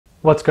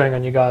What's going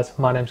on, you guys?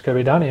 My name's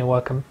Dolly and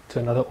welcome to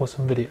another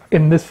awesome video.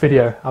 In this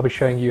video I'll be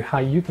showing you how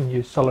you can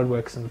use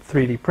Solidworks and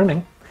 3D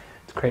printing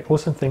to create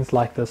awesome things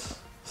like this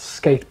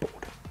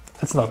skateboard.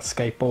 It's not a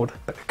skateboard,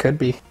 but it could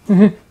be.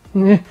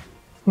 Don't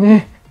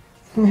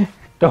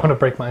want to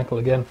break my ankle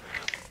again.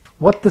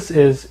 What this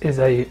is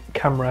a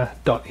camera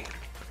dolly.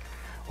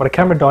 What a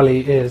camera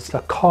dolly is,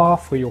 a car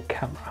for your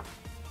camera.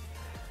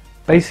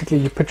 Basically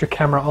you put your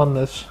camera on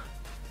this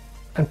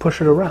and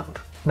push it around.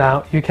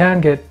 Now you can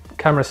get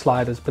camera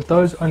sliders, but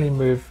those only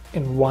move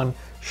in one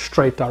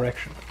straight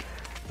direction.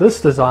 This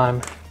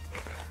design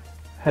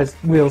has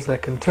wheels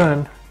that can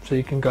turn, so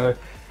you can go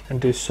and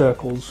do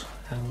circles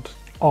and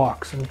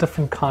arcs and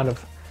different kind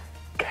of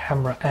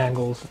camera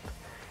angles,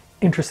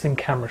 interesting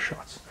camera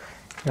shots.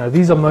 Now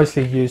these are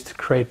mostly used to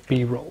create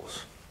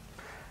B-rolls.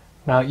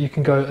 Now you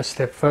can go a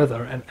step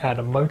further and add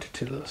a motor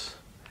to this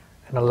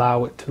and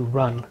allow it to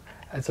run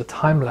as a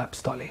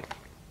time-lapse dolly.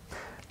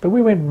 But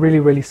we went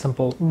really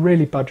simple,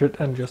 really budget,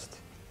 and just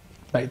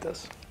made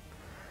this.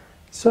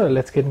 So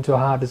let's get into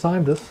how I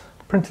designed this,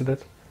 printed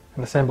it,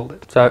 and assembled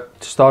it. So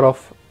to start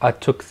off, I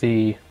took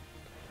the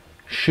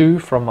shoe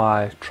from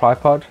my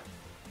tripod.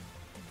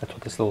 That's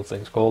what this little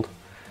thing's called.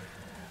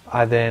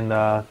 I then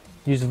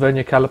used a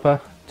vernier caliper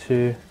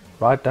to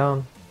take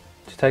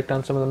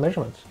down some of the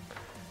measurements.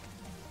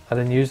 I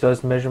then used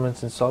those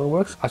measurements in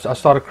Solidworks. I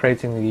started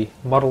creating the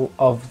model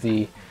of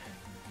the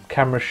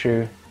camera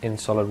shoe in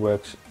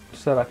Solidworks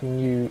so that I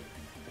knew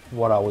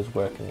what I was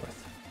working with.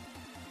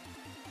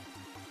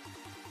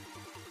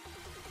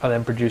 I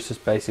then produced this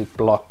basic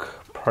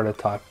block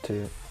prototype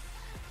to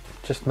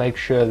just make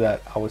sure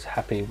that I was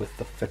happy with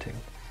the fitting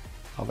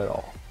of it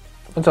all.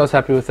 Once I was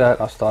happy with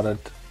that, I started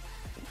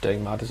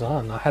doing my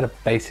design. I had a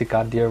basic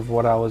idea of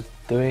what I was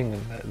doing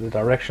and the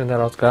direction that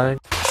I was going.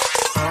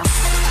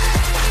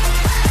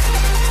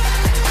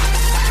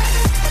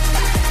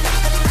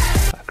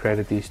 I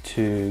created these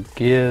two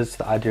gears.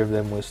 The idea of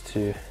them was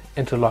to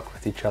interlock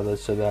with each other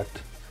so that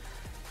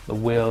the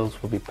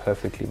wheels would be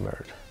perfectly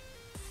mirrored.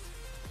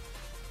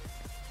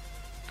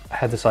 I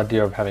had this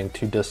idea of having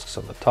two discs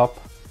on the top,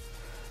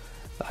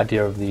 the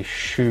idea of the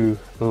shoe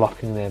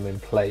locking them in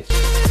place.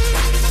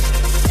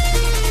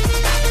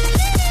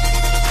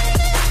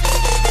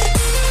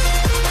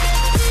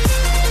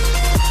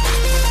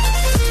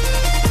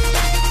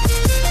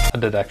 I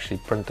did actually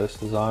print this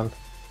design,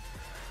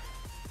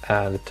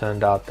 and it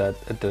turned out that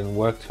it didn't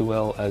work too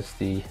well as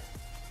the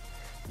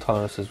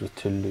tolerances were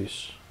too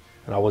loose,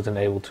 and I wasn't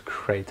able to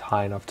create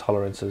high enough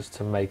tolerances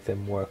to make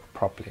them work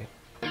properly.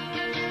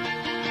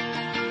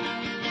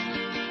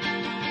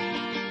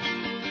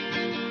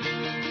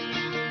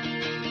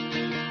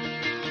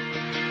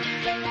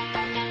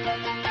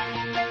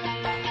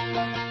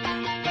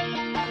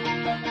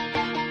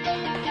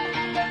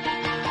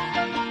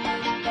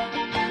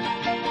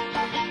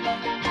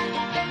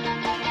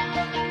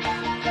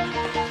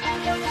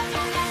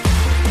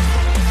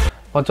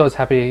 Once I was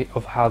happy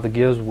of how the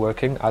gears were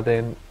working, I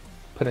then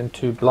put in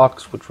two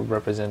blocks which would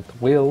represent the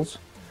wheels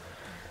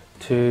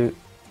to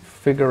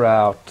figure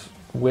out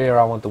where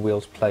I want the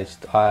wheels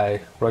placed.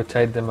 I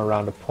rotated them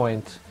around a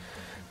point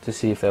to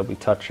see if they'll be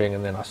touching,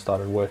 and then I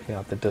started working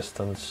out the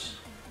distance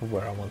of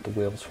where I want the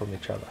wheels from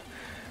each other,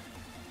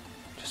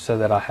 just so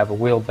that I have a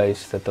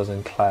wheelbase that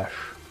doesn't clash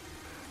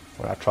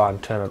when I try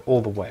and turn it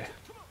all the way.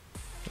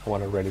 I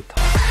want it really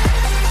tight.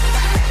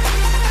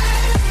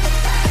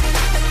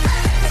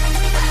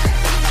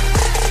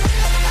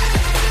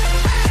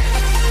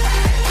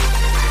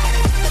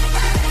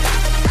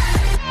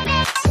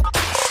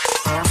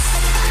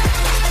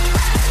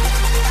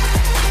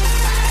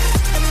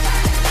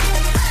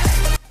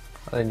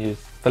 I then used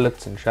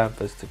fillets and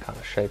chamfers to kind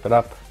of shape it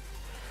up.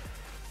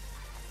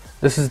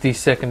 This is the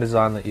second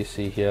design that you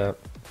see here.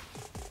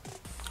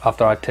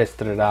 After I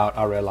tested it out,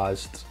 I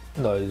realized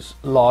those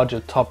larger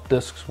top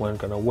discs weren't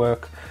going to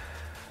work,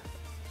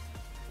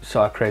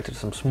 so I created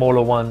some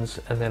smaller ones,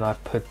 and then I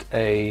put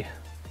a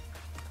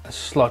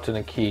slot and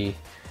a key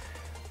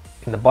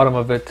in the bottom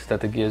of it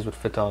that the gears would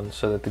fit on,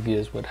 so that the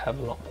gears would have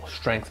a lot more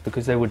strength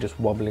because they were just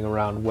wobbling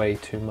around way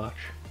too much.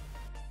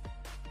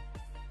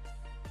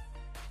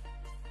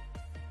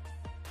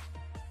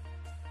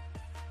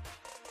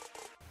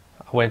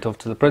 I went off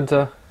to the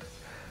printer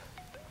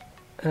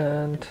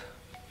and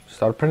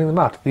started printing them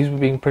out. These were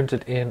being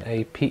printed in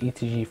a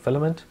PETG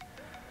filament.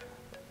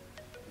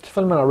 It's a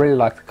filament I really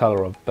like the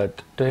color of,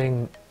 but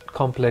doing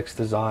complex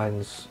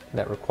designs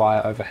that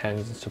require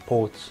overhangs and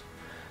supports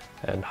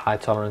and high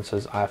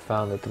tolerances, I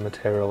found that the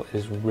material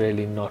is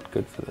really not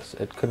good for this.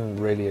 It couldn't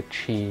really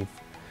achieve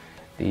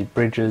the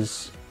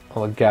bridges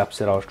or the gaps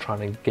that I was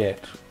trying to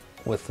get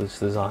with this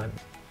design.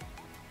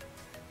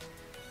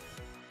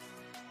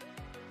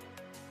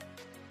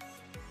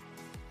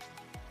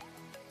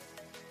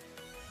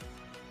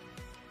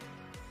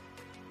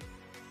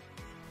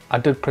 I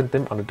did print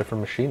them on a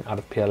different machine out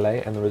of PLA,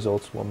 and the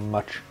results were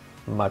much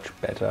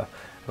better,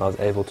 and I was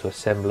able to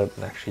assemble it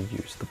and actually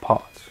use the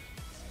parts.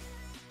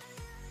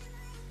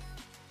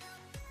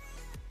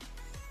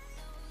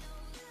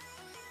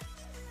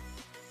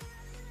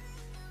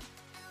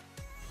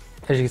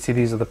 As you can see,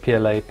 these are the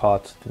PLA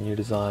parts, the new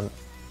design.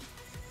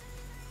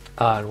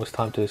 And it was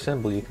time to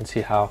assemble. You can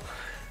see how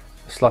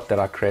the slot that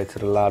I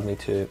created allowed me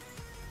to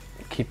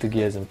keep the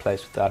gears in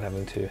place without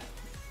having to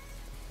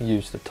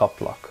use the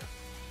top lock.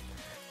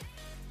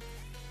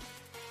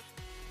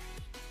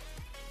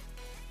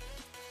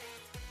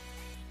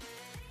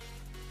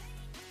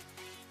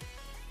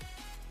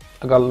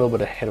 I got a little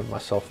bit ahead of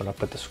myself and I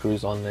put the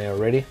screws on there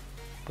already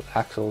with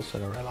axles,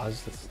 and I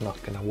realized it's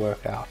not going to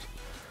work out.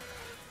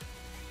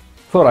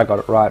 Thought I got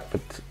it right,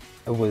 but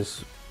it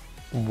was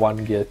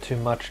one gear too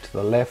much to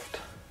the left,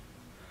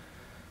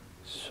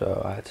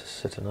 so I had to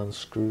sit and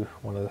unscrew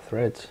one of the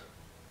threads.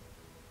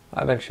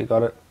 I eventually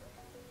got it.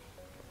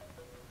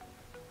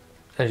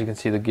 As you can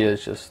see, the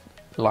gears just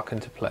lock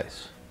into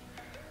place.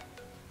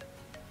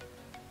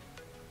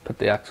 Put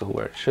the axle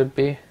where it should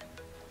be.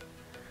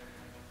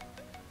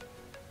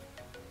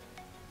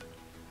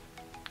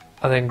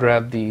 I then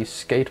grabbed the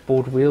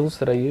skateboard wheels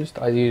that I used.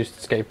 I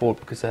used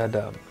skateboard because they had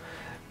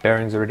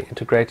bearings already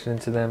integrated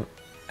into them,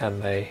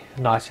 and they're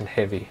nice and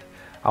heavy.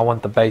 I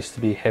want the base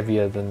to be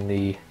heavier than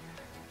the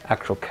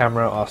actual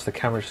camera, or else the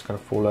camera's just going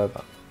to fall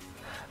over.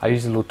 I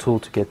used a little tool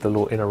to get the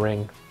little inner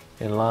ring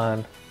in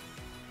line,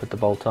 put the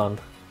bolt on,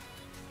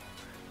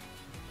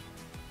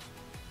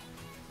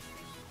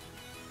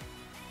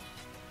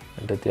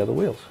 and did the other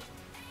wheels.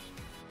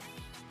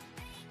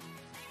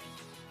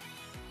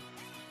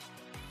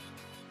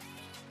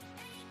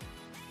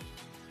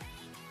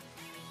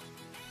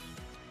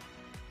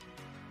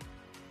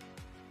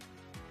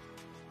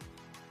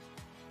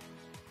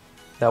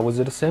 That was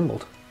it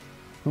assembled,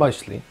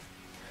 mostly.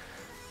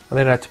 And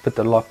then I had to put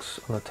the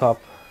locks on the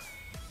top,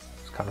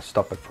 just kind of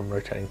stop it from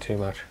rotating too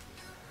much.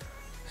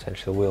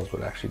 Essentially the wheels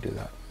would actually do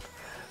that.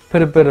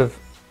 Put a bit of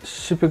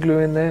super glue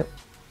in there,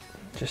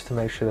 just to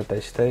make sure that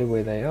they stay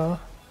where they are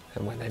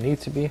and where they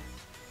need to be.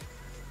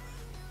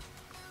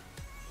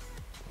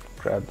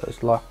 Grab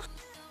those locks.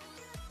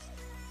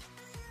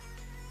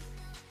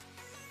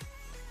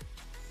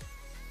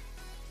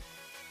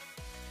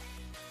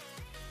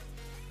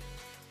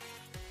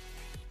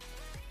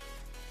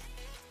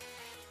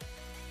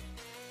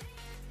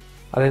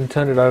 I then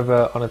turned it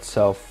over on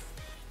itself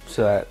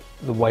so that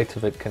the weight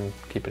of it can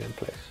keep it in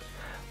place.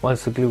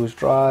 Once the glue was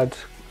dried,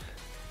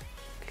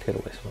 cleared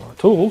away some of my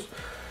tools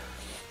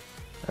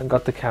and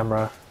got the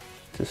camera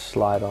to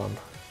slide on.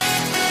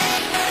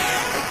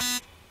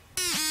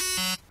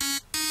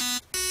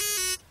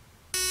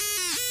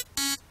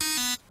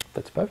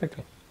 Fits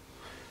perfectly.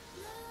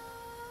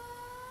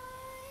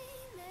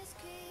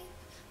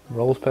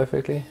 Rolls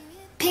perfectly.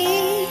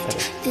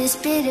 This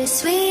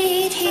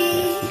bittersweet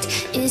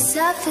heat is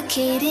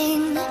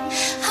suffocating.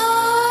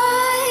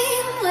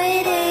 I'm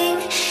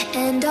waiting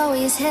and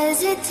always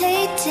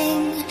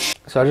hesitating.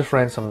 So I just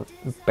ran some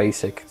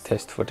basic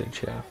test footage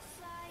here,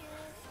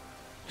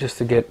 just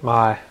to get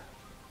my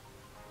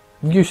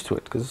used to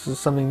it, because this is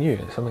something new,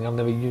 something I've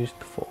never used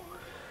before.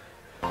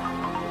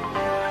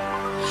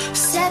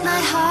 Set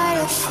my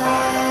heart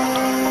afire.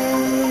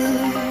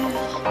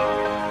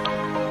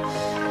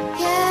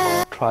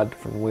 Yeah. Tried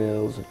different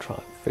wheels and tried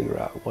to figure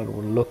out what it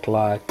would look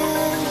like.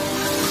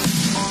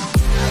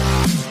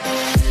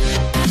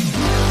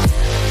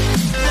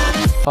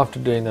 After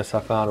doing this, I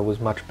found it was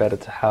much better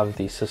to have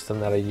the system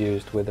that I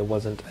used where there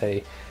wasn't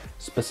a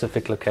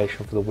specific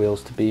location for the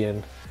wheels to be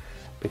in,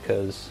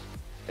 because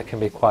it can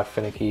be quite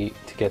finicky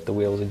to get the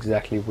wheels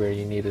exactly where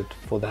you need it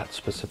for that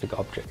specific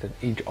object, and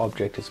each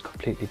object is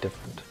completely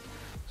different.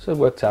 So it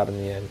works out in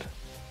the end,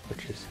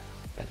 which is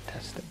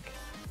fantastic.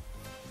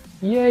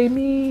 Yay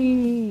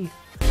me!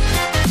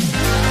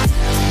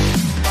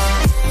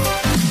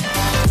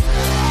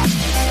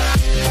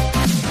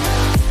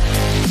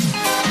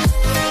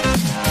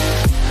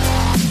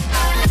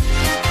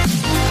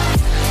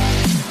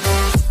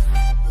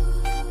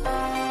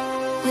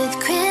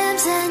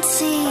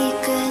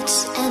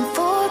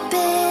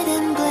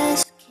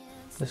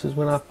 This is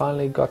when I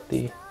finally got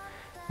the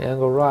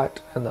angle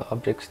right and the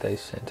object stays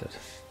centered.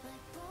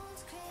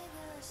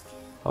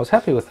 I was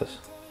happy with this.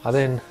 I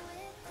then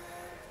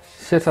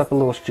set up a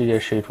little studio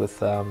shoot with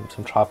some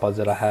tripods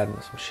that I had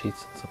and some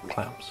sheets and some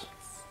clamps.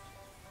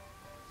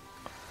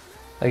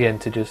 Again,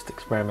 to just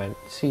experiment,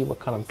 see what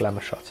kind of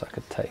glamour shots I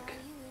could take.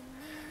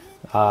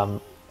 I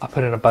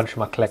put in a bunch of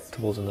my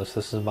collectibles in this.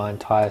 This is my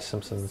entire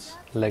Simpsons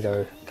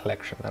Lego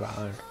collection that I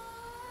own.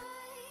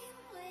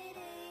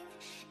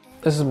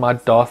 This is my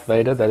Darth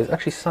Vader that is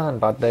actually signed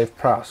by Dave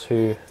Prowse,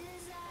 who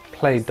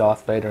played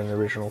Darth Vader in the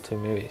original 2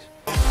 movies.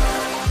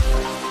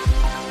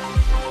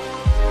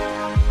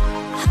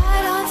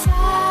 Heart on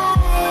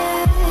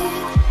fire.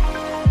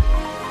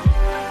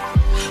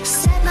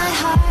 Set my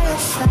heart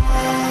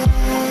afire.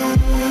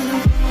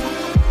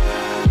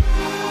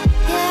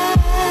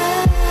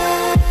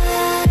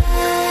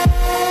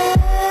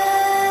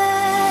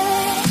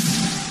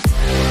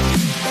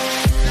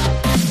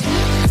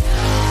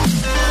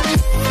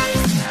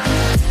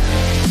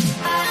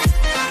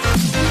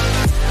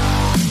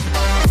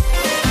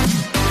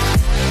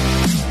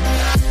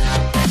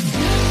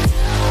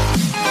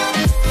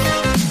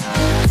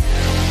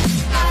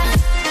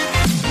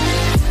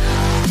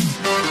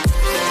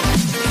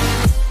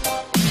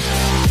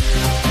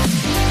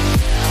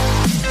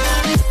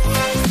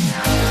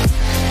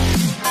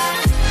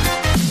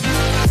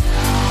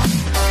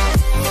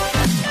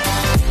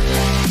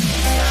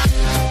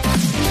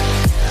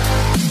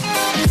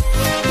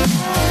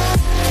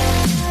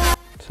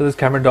 So this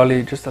camera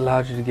dolly just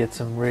allows you to get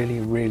some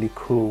really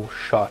cool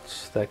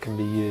shots that can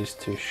be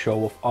used to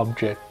show off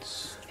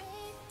objects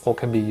or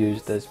can be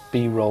used as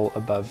B-roll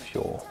above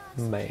your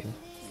main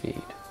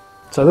feed.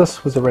 So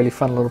this was a really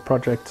fun little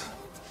project.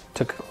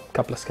 Took a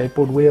couple of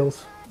skateboard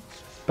wheels,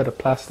 bit of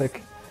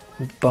plastic,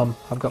 and boom,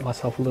 I've got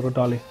myself a little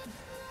dolly.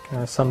 You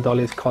know, some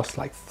dollies cost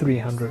like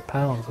 £300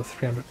 or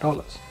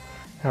 $300,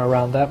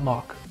 around that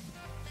mark,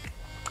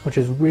 which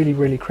is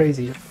really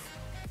crazy.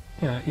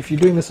 If you're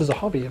doing this as a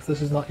hobby, if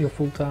this is not your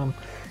full-time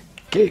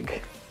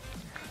gig,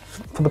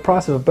 for the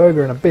price of a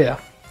burger and a beer,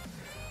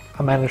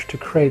 I managed to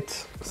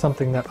create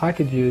something that I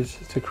could use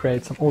to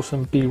create some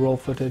awesome B-roll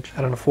footage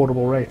at an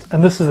affordable rate.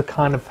 And this is the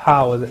kind of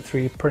power that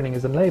 3D printing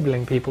is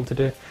enabling people to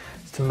do,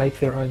 is to make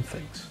their own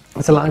things.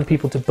 It's allowing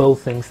people to build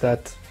things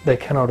that they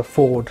cannot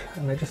afford,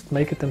 and they just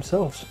make it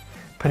themselves,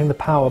 putting the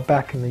power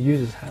back in the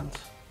user's hands.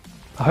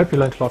 I hope you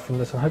learned a lot from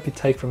this. I hope you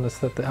take from this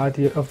that the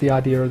idea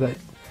that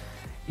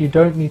you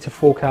don't need to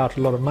fork out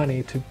a lot of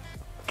money to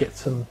get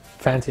some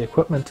fancy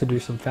equipment to do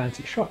some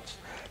fancy shots.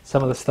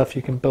 Some of the stuff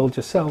you can build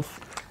yourself,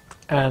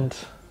 and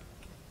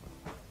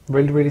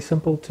really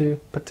simple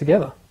to put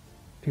together.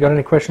 If you got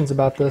any questions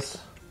about this,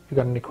 if you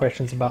got any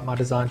questions about my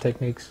design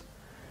techniques,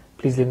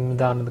 please leave them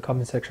down in the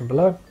comment section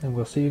below, and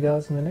we'll see you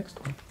guys in the next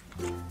one.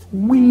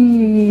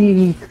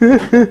 Whee!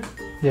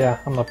 Yeah,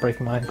 I'm not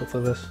breaking my ankle for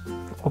this.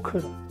 Or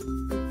could I?